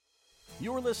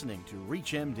You're listening to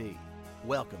ReachMD.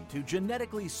 Welcome to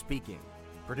Genetically Speaking,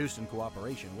 produced in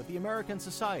cooperation with the American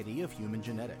Society of Human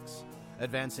Genetics,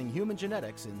 advancing human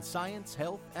genetics in science,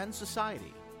 health, and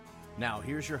society. Now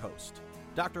here's your host,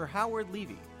 Dr. Howard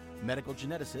Levy, medical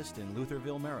geneticist in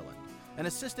Lutherville, Maryland, an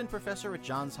assistant professor at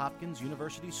Johns Hopkins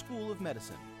University School of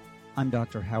Medicine. I'm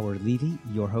Dr. Howard Levy,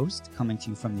 your host, coming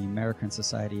to you from the American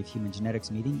Society of Human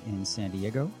Genetics meeting in San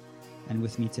Diego. And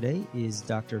with me today is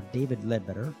Dr. David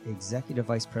Ledbetter, Executive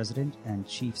Vice President and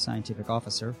Chief Scientific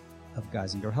Officer of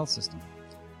Geisinger Health System.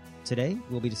 Today,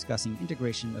 we'll be discussing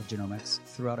integration of genomics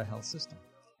throughout a health system.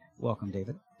 Welcome,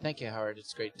 David. Thank you, Howard.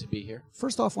 It's great to be here.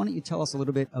 First off, why don't you tell us a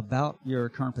little bit about your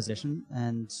current position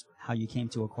and how you came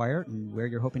to acquire it and where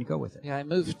you're hoping to go with it. Yeah, I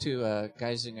moved to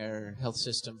Geisinger Health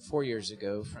System 4 years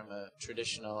ago from a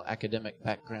traditional academic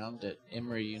background at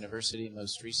Emory University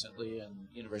most recently and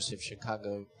University of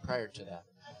Chicago prior to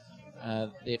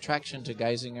that. The attraction to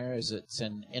Geisinger is it's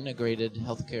an integrated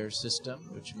healthcare system,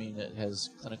 which means it has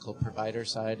clinical provider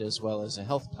side as well as a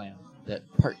health plan that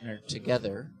partner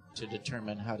together to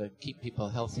determine how to keep people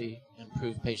healthy,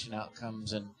 improve patient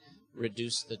outcomes, and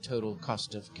reduce the total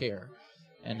cost of care,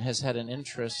 and has had an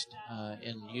interest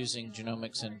in using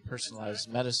genomics and personalized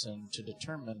medicine to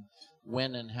determine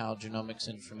when and how genomics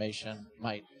information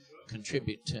might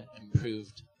contribute to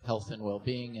improved health and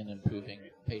well-being and improving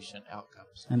patient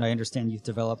outcomes. And I understand you've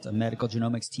developed a medical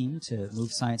genomics team to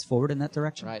move science forward in that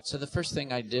direction? Right. So the first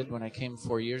thing I did when I came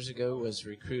 4 years ago was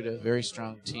recruit a very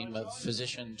strong team of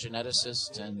physician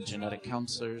geneticists and genetic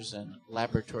counselors and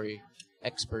laboratory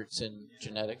experts in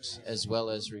genetics, as well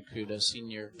as recruit a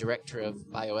senior director of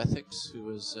bioethics who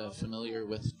was familiar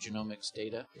with genomics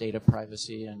data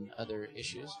privacy, and other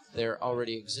issues. There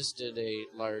already existed a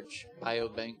large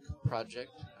biobank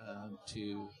project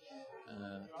to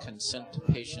consent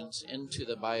patients into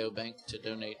the biobank to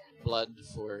donate blood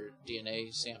for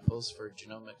DNA samples for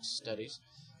genomics studies.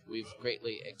 We've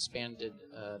greatly expanded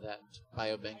that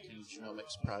biobank and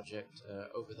genomics project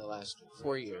over the last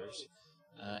 4 years.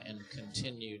 And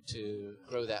continue to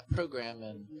grow that program,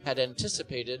 and had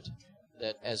anticipated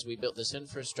that as we built this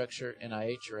infrastructure,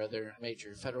 NIH or other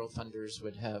major federal funders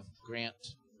would have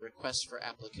grant requests for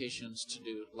applications to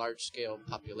do large-scale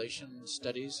population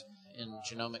studies in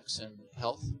genomics and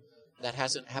health. That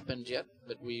hasn't happened yet,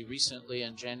 but we recently,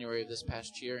 in January of this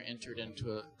past year, entered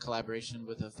into a collaboration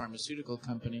with a pharmaceutical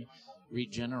company,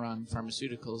 Regeneron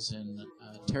Pharmaceuticals in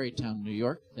Tarrytown, New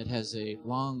York, that has a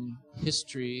long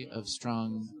history of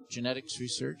strong genetics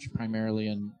research, primarily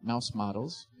in mouse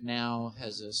models, now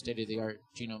has a state-of-the-art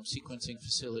genome sequencing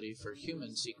facility for human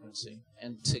sequencing,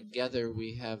 and together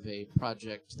we have a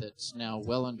project that's now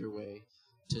well underway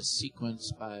to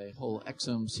sequence by whole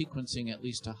exome sequencing at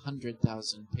least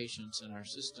 100,000 patients in our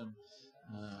system.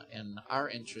 And our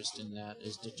interest in that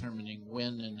is determining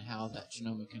when and how that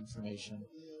genomic information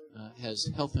has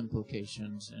health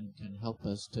implications and can help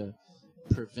us to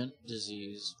prevent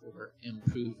disease or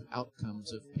improve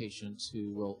outcomes of patients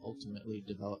who will ultimately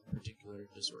develop particular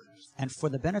disorders. And for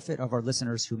the benefit of our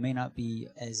listeners who may not be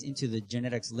as into the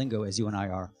genetics lingo as you and I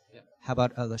are, Yep. How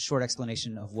about a short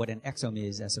explanation of what an exome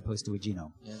is as opposed to a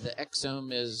genome? Yeah, the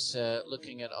exome is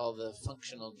looking at all the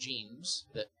functional genes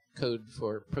that code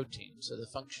for proteins. So the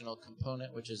functional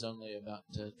component, which is only about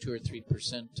 2 or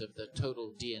 3% of the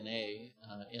total DNA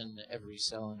in every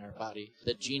cell in our body.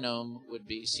 The genome would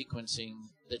be sequencing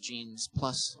the genes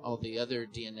plus all the other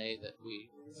DNA that we,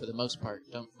 for the most part,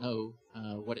 don't know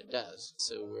what it does.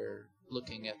 So we're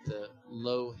looking at the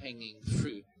low-hanging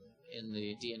fruit in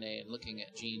the DNA and looking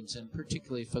at genes, and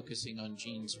particularly focusing on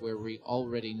genes where we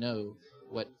already know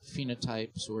what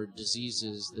phenotypes or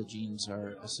diseases the genes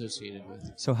are associated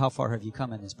with. So how far have you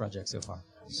come in this project so far?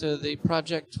 So the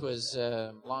project was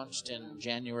launched in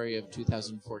January of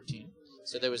 2014.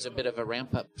 So there was a bit of a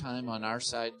ramp-up time on our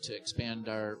side to expand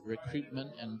our recruitment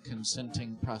and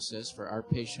consenting process for our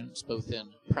patients, both in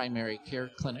primary care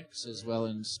clinics as well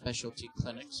as specialty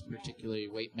clinics, particularly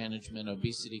weight management,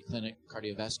 obesity clinic,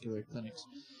 cardiovascular clinics.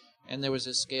 And there was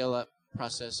a scale-up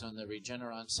process on the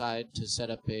Regeneron side to set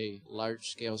up a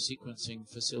large-scale sequencing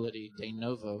facility de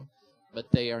novo,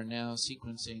 but they are now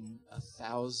sequencing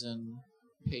 1,000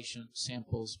 patient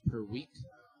samples per week,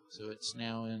 so it's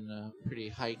now in pretty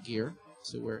high gear.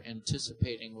 So we're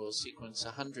anticipating we'll sequence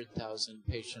 100,000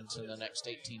 patients in the next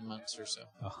 18 months or so.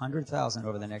 100,000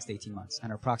 over the next 18 months.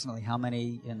 And approximately how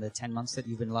many in the 10 months that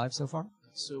you've been live so far?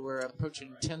 So we're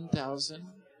approaching 10,000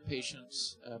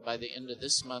 patients by the end of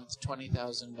this month,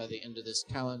 20,000 by the end of this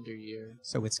calendar year.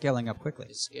 So it's scaling up quickly.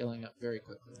 It's scaling up very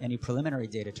quickly. Any preliminary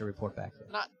data to report back?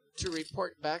 Not to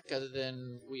report back other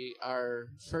than our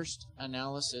first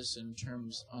analysis in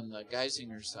terms on the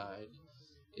Geisinger side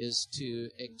is to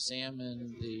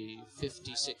examine the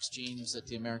 56 genes that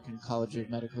the American College of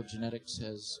Medical Genetics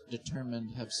has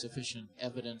determined have sufficient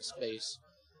evidence base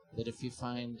that if you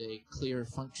find a clear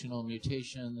functional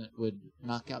mutation that would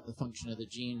knock out the function of the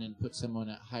gene and put someone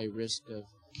at high risk of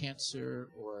cancer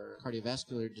or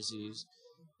cardiovascular disease,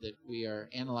 that we are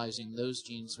analyzing those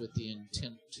genes with the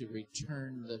intent to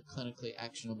return the clinically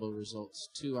actionable results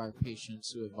to our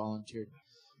patients who have volunteered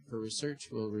for research.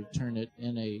 We'll return it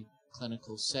in a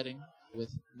clinical setting with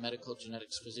medical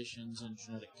genetics physicians and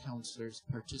genetic counselors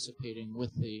participating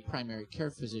with the primary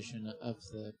care physician of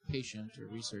the patient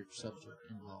or research subject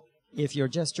involved. If you're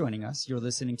just joining us, you're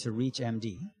listening to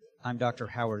ReachMD. I'm Dr.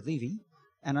 Howard Levy,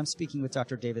 and I'm speaking with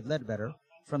Dr. David Ledbetter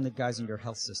from the Geisinger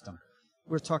Health System.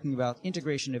 We're talking about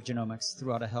integration of genomics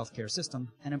throughout a healthcare system,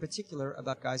 and in particular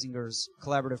about Geisinger's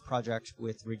collaborative project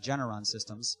with Regeneron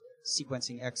Systems,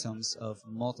 sequencing exomes of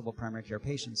multiple primary care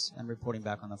patients and reporting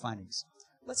back on the findings.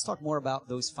 Let's talk more about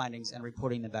those findings and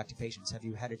reporting them back to patients. Have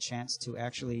you had a chance to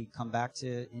actually come back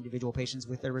to individual patients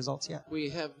with their results yet? We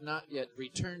have not yet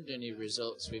returned any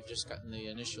results. We've just gotten the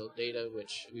initial data,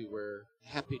 which we were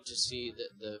happy to see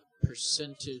that the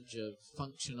percentage of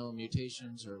functional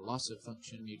mutations or loss of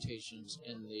function mutations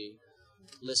in the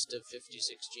list of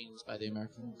 56 genes by the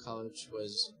American College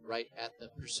was right at the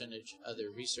percentage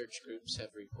other research groups have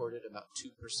reported. About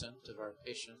 2% of our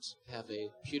patients have a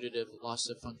putative loss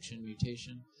of function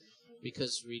mutation.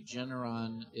 Because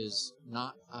Regeneron is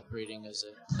not operating as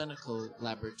a clinical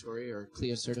laboratory or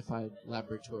CLIA-certified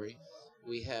laboratory,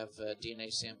 we have a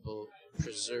DNA sample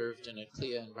preserved in a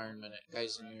CLIA environment at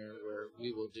Geisinger where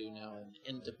we will do now an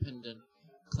independent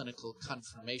clinical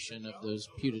confirmation of those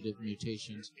putative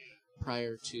mutations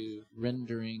prior to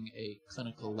rendering a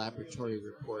clinical laboratory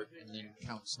report and then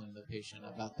counseling the patient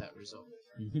about that result.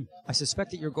 Mm-hmm. I suspect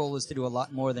that your goal is to do a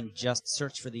lot more than just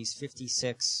search for these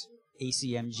 56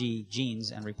 ACMG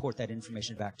genes and report that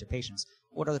information back to patients.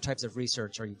 What other types of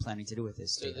research are you planning to do with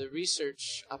this data? So the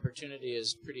research opportunity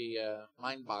is pretty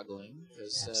mind-boggling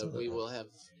because we will have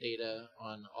data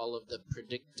on all of the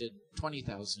predicted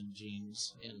 20,000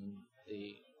 genes in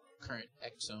the current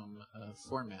exome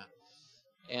format.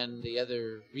 And the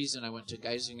other reason I went to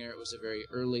Geisinger, it was a very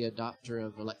early adopter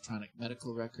of electronic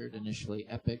medical record, initially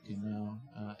Epic and now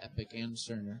Epic and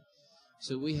Cerner.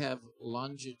 So we have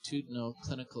longitudinal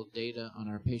clinical data on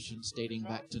our patients dating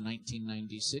back to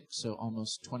 1996, so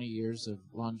almost 20 years of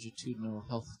longitudinal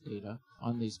health data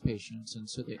on these patients. And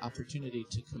so the opportunity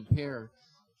to compare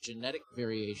genetic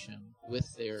variation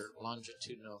with their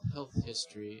longitudinal health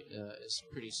history is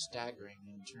pretty staggering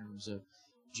in terms of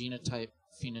genotype,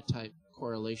 phenotype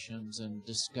correlations, and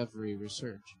discovery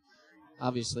research.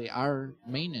 Obviously, our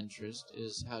main interest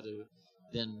is how to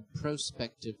then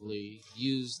prospectively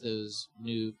use those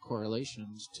new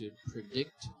correlations to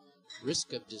predict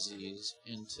risk of disease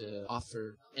and to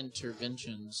offer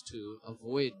interventions to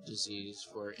avoid disease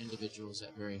for individuals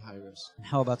at very high risk. And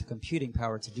how about the computing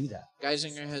power to do that?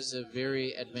 Geisinger has a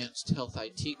very advanced health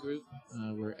IT group.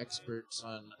 We're experts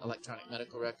on electronic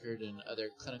medical record and other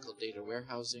clinical data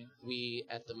warehousing. We,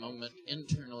 at the moment,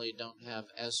 internally don't have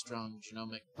as strong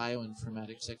genomic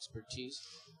bioinformatics expertise.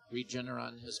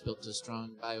 Regeneron has built a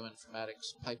strong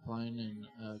bioinformatics pipeline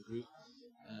and group.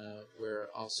 We're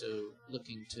also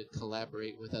looking to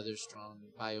collaborate with other strong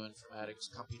bioinformatics,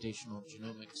 computational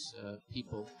genomics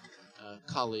people,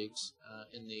 colleagues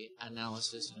in the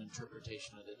analysis and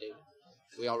interpretation of the data.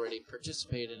 We already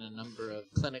participate in a number of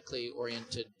clinically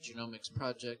oriented genomics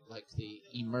projects like the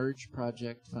eMERGE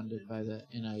project funded by the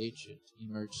NIH.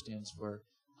 eMERGE stands for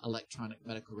Electronic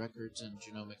Medical Records and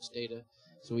Genomics Data.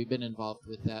 So we've been involved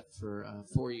with that for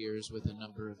 4 years with a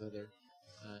number of other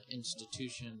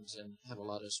institutions and have a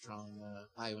lot of strong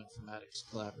bioinformatics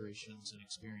collaborations and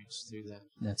experience through that.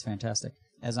 That's fantastic.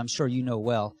 As I'm sure you know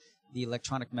well, the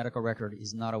electronic medical record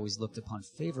is not always looked upon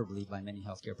favorably by many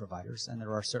healthcare providers, and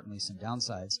there are certainly some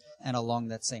downsides. And along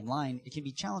that same line, it can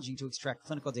be challenging to extract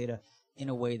clinical data in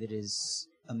a way that is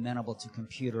amenable to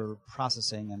computer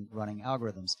processing and running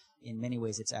algorithms. In many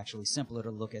ways, it's actually simpler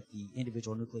to look at the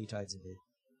individual nucleotides of the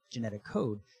genetic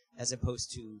code as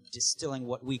opposed to distilling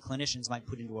what we clinicians might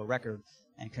put into a record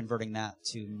and converting that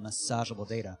to massageable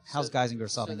data. How's Geisinger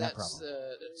solving that problem?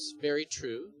 That's very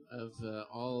true of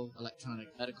all electronic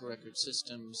medical record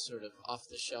systems sort of off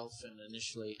the shelf and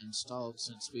initially installed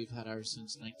since we've had ours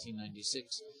since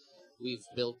 1996. We've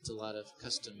built a lot of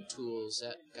custom tools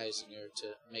at Geisinger to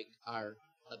make our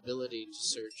ability to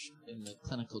search in the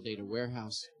clinical data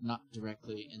warehouse, not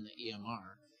directly in the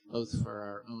EMR, both for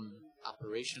our own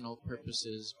operational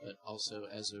purposes, but also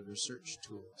as a research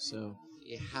tool. So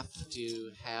you have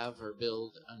to have or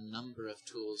build a number of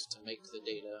tools to make the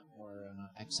data more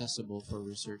accessible for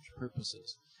research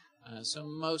purposes. So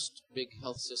most big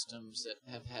health systems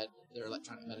that have had their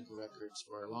electronic medical records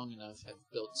for long enough have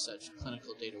built such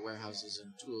clinical data warehouses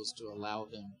and tools to allow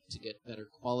them to get better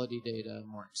quality data,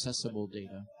 more accessible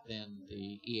data than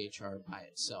the EHR by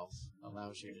itself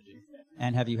allows you to do.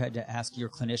 And have you had to ask your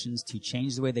clinicians to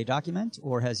change the way they document,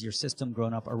 or has your system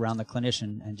grown up around the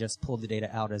clinician and just pulled the data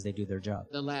out as they do their job?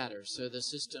 The latter. So the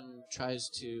system tries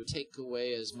to take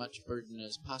away as much burden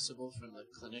as possible from the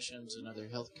clinicians and other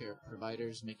healthcare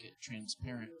providers, make it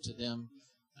transparent to them.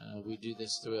 We do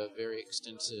this through a very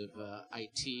extensive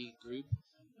IT group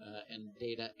and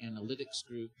data analytics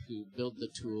group who build the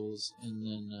tools and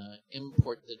then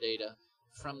import the data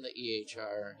from the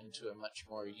EHR into a much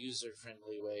more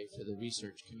user-friendly way for the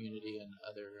research community and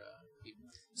other people.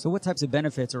 So what types of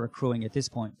benefits are accruing at this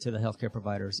point to the healthcare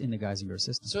providers in the Geisinger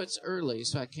system? So it's early,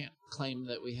 so I can't claim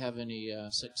that we have any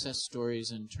success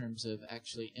stories in terms of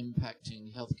actually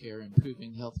impacting healthcare,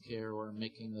 improving healthcare, or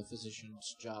making the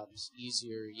physicians' jobs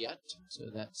easier yet. So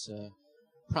that's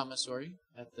promissory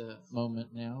at the moment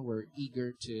now. We're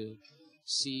eager to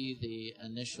see the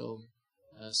initial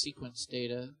sequence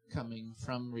data coming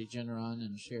from Regeneron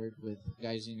and shared with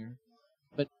Geisinger.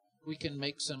 But we can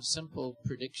make some simple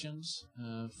predictions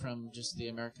from just the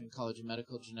American College of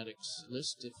Medical Genetics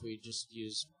list. If we just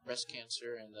use breast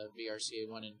cancer and the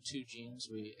BRCA1 and 2 genes,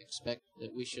 we expect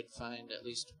that we should find at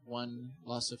least one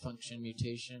loss-of-function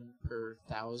mutation per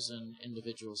 1,000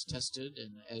 individuals tested.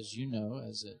 And as you know,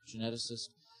 as a geneticist,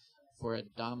 for a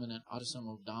dominant,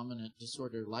 autosomal dominant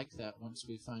disorder like that, once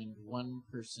we find one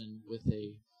person with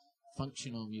a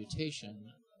functional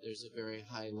mutation, there's a very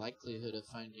high likelihood of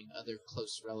finding other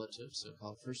close relatives,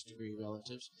 so-called first-degree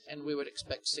relatives, and we would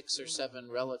expect 6 or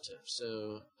 7 relatives.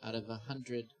 So out of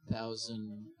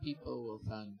 100,000 people, we'll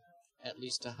find at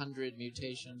least 100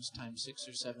 mutations times 6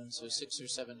 or 7, so 600 or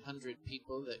 700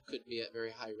 people that could be at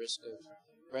very high risk of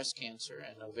breast cancer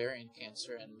and ovarian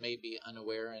cancer and may be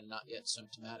unaware and not yet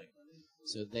symptomatic.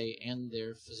 So they and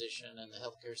their physician and the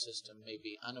healthcare system may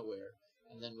be unaware.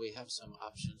 And then we have some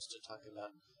options to talk about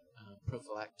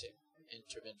prophylactic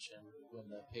intervention when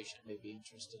the patient may be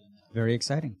interested in that. Very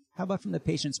exciting. How about from the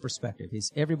patient's perspective?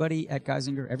 Is everybody at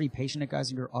Geisinger, every patient at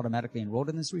Geisinger automatically enrolled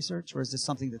in this research, or is this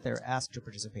something that they're asked to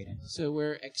participate in? So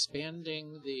we're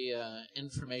expanding the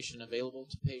information available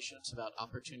to patients about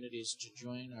opportunities to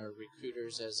join. Our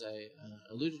recruiters, as I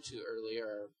alluded to earlier,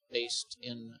 are based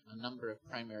in a number of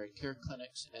primary care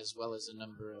clinics as well as a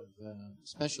number of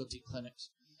specialty clinics,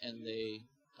 and they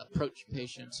approach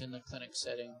patients in the clinic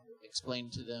setting,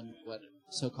 explain to them what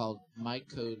so-called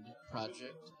MyCode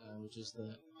project, which is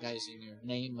the Geisinger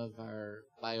name of our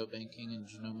biobanking and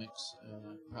genomics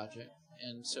project.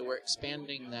 And so we're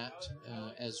expanding that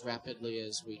as rapidly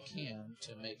as we can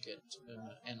to make it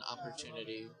an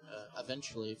opportunity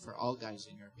eventually for all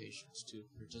Geisinger patients to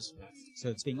participate. So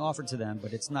it's being offered to them,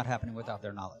 but it's not happening without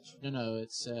their knowledge. No,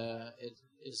 it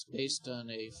is based on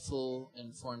a full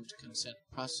informed consent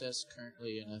process,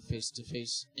 currently in a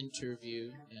face-to-face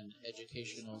interview and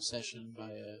educational session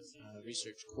by a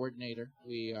research coordinator.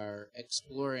 We are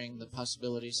exploring the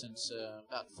possibility, since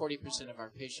about 40% of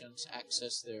our patients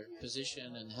access their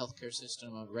physician and the healthcare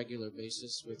system on a regular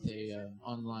basis with a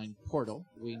online portal.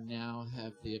 We now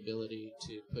have the ability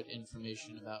to put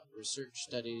information about research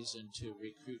studies and to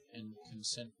recruit and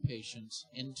consent patients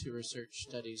into research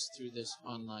studies through this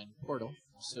online portal.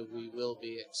 So we will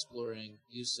be exploring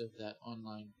use of that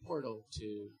online portal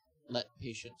to let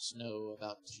patients know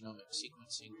about the genomic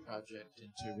sequencing project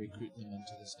and to recruit them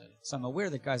into the study. So I'm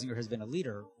aware that Geisinger has been a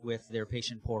leader with their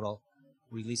patient portal,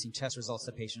 releasing test results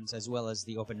to patients, as well as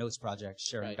the Open Notes project,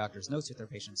 sharing doctors' notes with their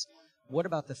patients. What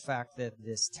about the fact that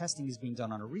this testing is being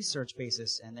done on a research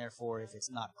basis, and therefore, if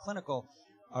it's not clinical,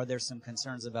 are there some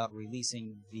concerns about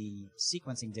releasing the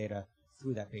sequencing data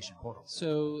through that patient portal?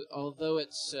 So although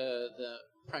it's the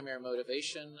primary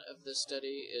motivation of the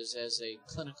study is as a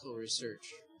clinical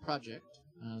research project,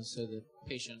 so the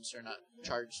patients are not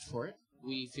charged for it,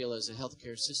 we feel as a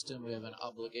healthcare system we have an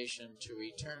obligation to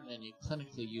return any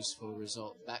clinically useful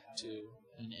result back to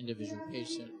an individual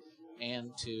patient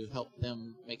and to help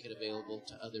them make it available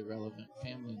to other relevant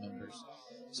family members.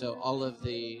 So all of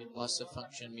the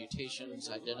loss-of-function mutations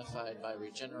identified by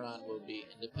Regeneron will be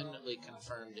independently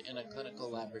confirmed in a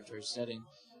clinical laboratory setting.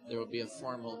 There will be a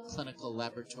formal clinical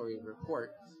laboratory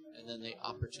report, and then the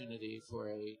opportunity for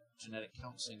a genetic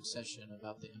counseling session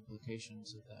about the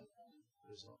implications of that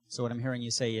result. So what I'm hearing you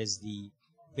say is the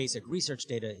basic research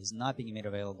data is not being made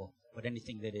available, but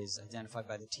anything that is identified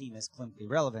by the team as clinically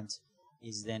relevant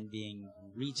is then being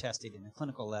retested in the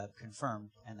clinical lab, confirmed,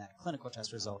 and that clinical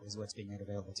test result is what's being made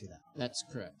available to them. That's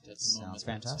correct. Sounds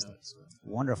fantastic.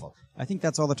 Wonderful. I think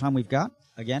that's all the time we've got.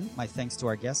 Again, my thanks to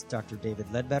our guest, Dr.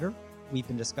 David Ledbetter. We've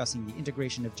been discussing the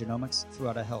integration of genomics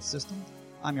throughout a health system.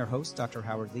 I'm your host, Dr.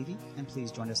 Howard Levy, and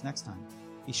please join us next time.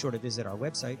 Be sure to visit our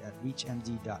website at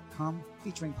reachmd.com,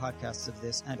 featuring podcasts of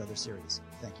this and other series.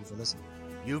 Thank you for listening.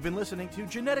 You've been listening to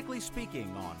Genetically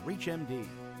Speaking on ReachMD.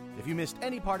 If you missed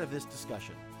any part of this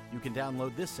discussion, you can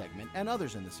download this segment and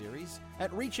others in the series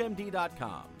at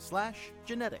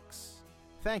reachmd.com/genetics.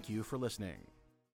 Thank you for listening.